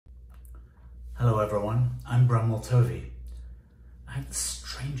Hello everyone, I'm Bramwell Tovey. I had the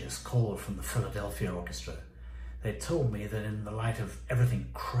strangest call from the Philadelphia Orchestra. They told me that in the light of everything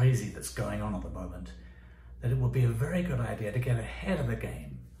crazy that's going on at the moment, that it would be a very good idea to get ahead of the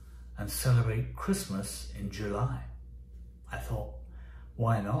game and celebrate Christmas in July. I thought,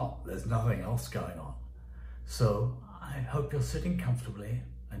 why not? There's nothing else going on. So I hope you're sitting comfortably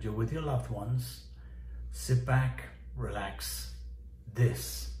and you're with your loved ones. Sit back, relax.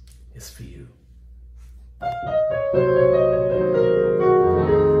 This is for you.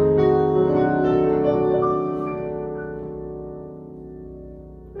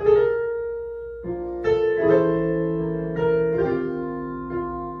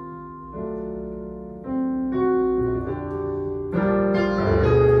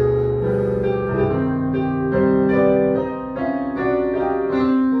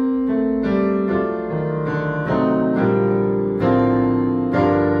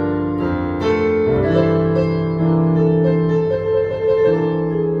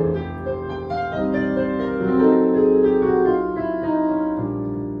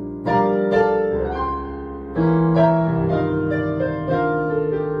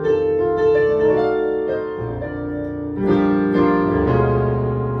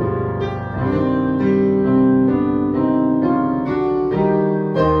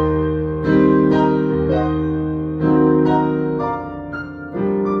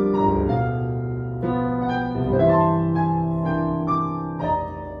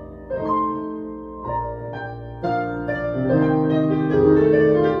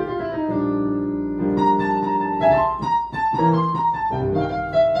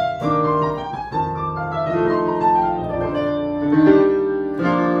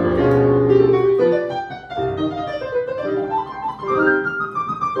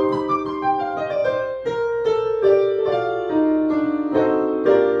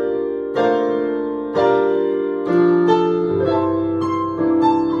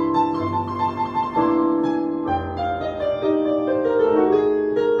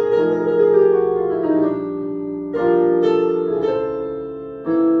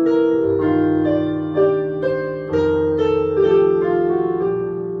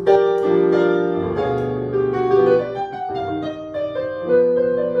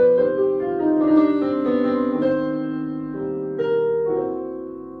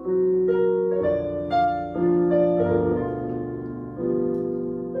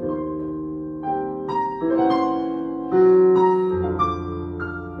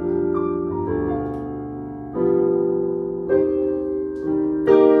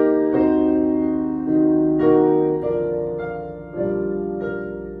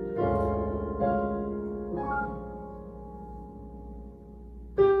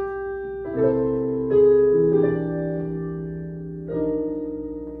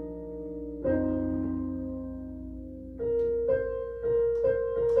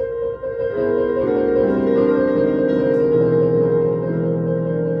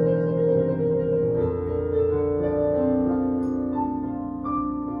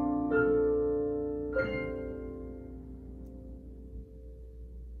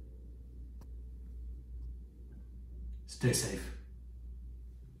 Stay safe.